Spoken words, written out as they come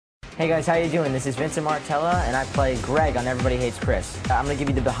Hey guys, how you doing? This is Vincent Martella, and I play Greg on Everybody Hates Chris. I'm going to give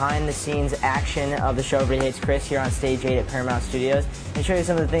you the behind-the-scenes action of the show Everybody Hates Chris here on Stage 8 at Paramount Studios, and show you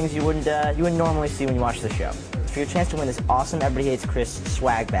some of the things you wouldn't normally see when you watch the show. For your chance to win this awesome Everybody Hates Chris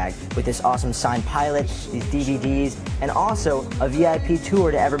swag bag with this awesome signed pilot, these DVDs, and also a VIP tour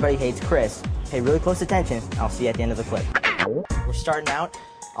to Everybody Hates Chris. Pay really close attention. I'll see you at the end of the clip. We're starting out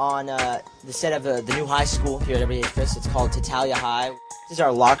on the set of the new high school here at Everybody Hates Chris. It's called Tatalia High. These are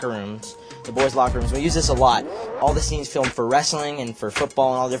our locker rooms, the boys' locker rooms. We use this a lot. All the scenes filmed for wrestling and for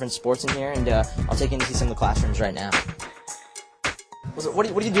football and all the different sports in here, and I'll take you to see some of the classrooms right now. What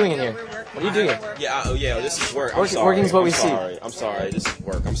are you doing in here? What are you doing here? Yeah, this is work. Working is what we see. I'm sorry, this is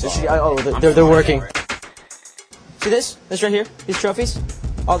work. I'm sorry. They're working. See this? This right here? These trophies?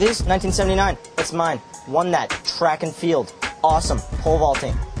 All these? 1979. That's mine. Won that. Track and field. Awesome. Pole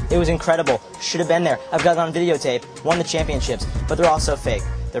vaulting. It was incredible. Should have been there. I've got it on videotape. Won the championships. But they're also fake.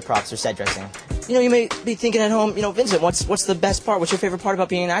 They're props. They're set dressing. You know, you may be thinking at home, Vincent, what's the best part? What's your favorite part about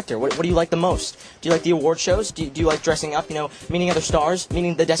being an actor? What do you like the most? Do you like the award shows? Do you like dressing up, meeting other stars,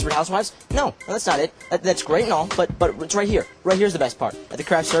 meeting the Desperate Housewives? No, that's not it. That's great and all, but it's right here. Right here's the best part. At the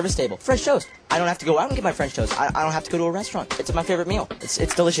craft service table. French toast. I don't have to go out and get my French toast. I don't have to go to a restaurant. It's my favorite meal.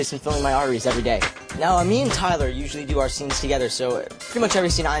 It's delicious and filling my arteries every day. Now, me and Tyler usually do our scenes together, so pretty much every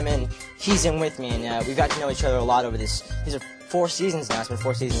scene I'm in, he's in with me, and we've got to know each other a lot over this. These are 4 seasons now. It's been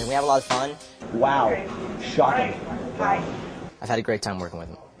 4 seasons, and we have a lot of fun. Wow. Shocking. I've had a great time working with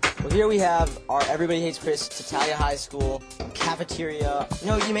him. Well, here we have our Everybody Hates Chris Tatalia High School cafeteria.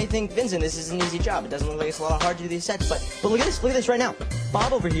 You may think, Vincent, this is an easy job. It doesn't look like it's a lot hard to do these sets, but look at this. Look at this right now.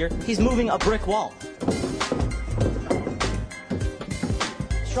 Bob over here, he's moving a brick wall.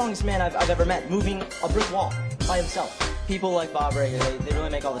 Strongest man I've ever met, moving a brick wall by himself. People like Bob right here, they really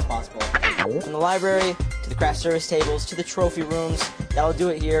make all this possible. From the library, to the craft service tables, to the trophy rooms, that'll do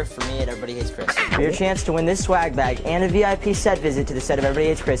it here for me at Everybody Hates Chris. For your chance to win this swag bag and a VIP set visit to the set of Everybody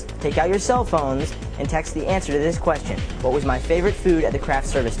Hates Chris, take out your cell phones and text the answer to this question. What was my favorite food at the craft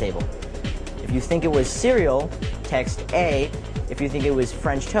service table? If you think it was cereal, text A. If you think it was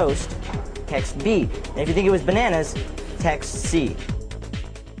French toast, text B. And if you think it was bananas, text C.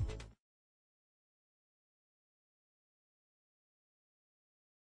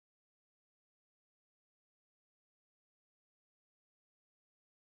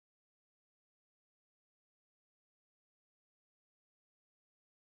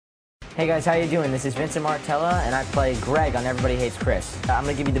 Hey guys, how you doing? This is Vincent Martella, and I play Greg on Everybody Hates Chris. I'm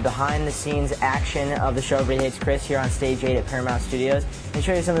going to give you the behind-the-scenes action of the show Everybody Hates Chris here on Stage 8 at Paramount Studios, and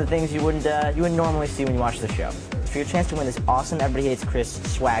show you some of the things you wouldn't normally see when you watch the show. For your chance to win this awesome Everybody Hates Chris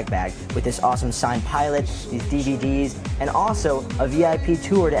swag bag with this awesome signed pilot, these DVDs, and also a VIP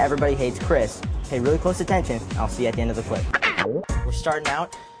tour to Everybody Hates Chris. Pay really close attention. I'll see you at the end of the clip. We're starting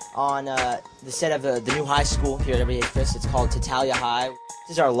out on the set of the new high school here at Everybody Hates Chris. It's called Tatalia High.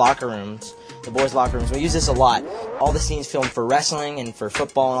 These are our locker rooms, the boys' locker rooms. We use this a lot. All the scenes filmed for wrestling and for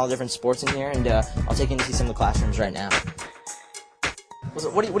football and all the different sports in here, and I'll take you to see some of the classrooms right now.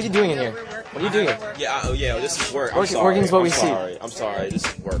 What are you doing in here? What are you doing here? Yeah, this is work. Working is what we see. I'm sorry, this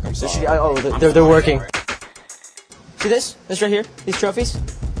is work. I'm sorry. They're working. See this? This right here? These trophies?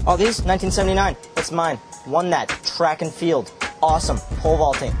 All these? 1979. That's mine. Won that. Track and field. Awesome. Pole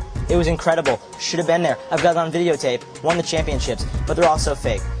vaulting. It was incredible. Should have been there. I've got it on videotape. Won the championships. But they're also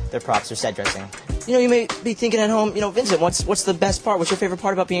fake. They're props. They're set dressing. You may be thinking at home, Vincent, what's the best part? What's your favorite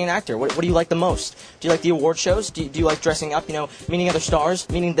part about being an actor? What do you like the most? Do you like the award shows? Do you like dressing up, meeting other stars,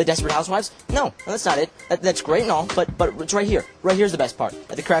 meeting the Desperate Housewives? No, that's not it. That's great and all, but it's right here. Right here's the best part.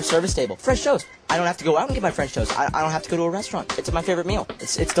 At the craft service table. French toast. I don't have to go out and get my French toast. I don't have to go to a restaurant. It's my favorite meal.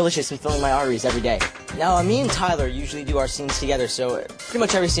 It's delicious and filling my arteries every day. Now, me and Tyler usually do our scenes together, so pretty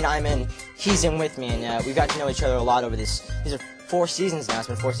much every scene I'm in, he's in with me, and we've got to know each other a lot over this. These are 4 seasons now. It's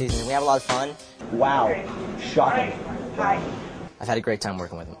been 4 seasons, and we have a lot of fun. Wow. Shocking. I've had a great time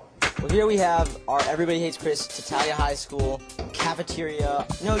working with him. Well, here we have our Everybody Hates Chris Tatalia High School cafeteria.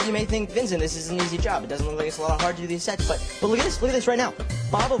 You may think, Vincent, this is an easy job. It doesn't look like it's a lot hard to do these sets, but look at this. Look at this right now.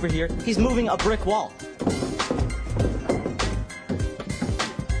 Bob over here, he's moving a brick wall.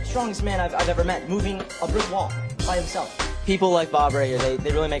 Strongest man I've ever met, moving a brick wall by himself. People like Bob right here,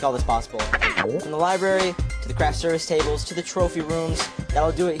 they really make all this possible. From the library, to the craft service tables, to the trophy rooms,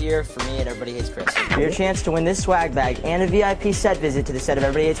 that'll do it here for me at Everybody Hates Chris. For your chance to win this swag bag and a VIP set visit to the set of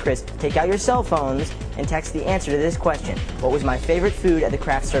Everybody Hates Chris, take out your cell phones and text the answer to this question. What was my favorite food at the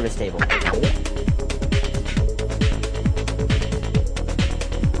craft service table?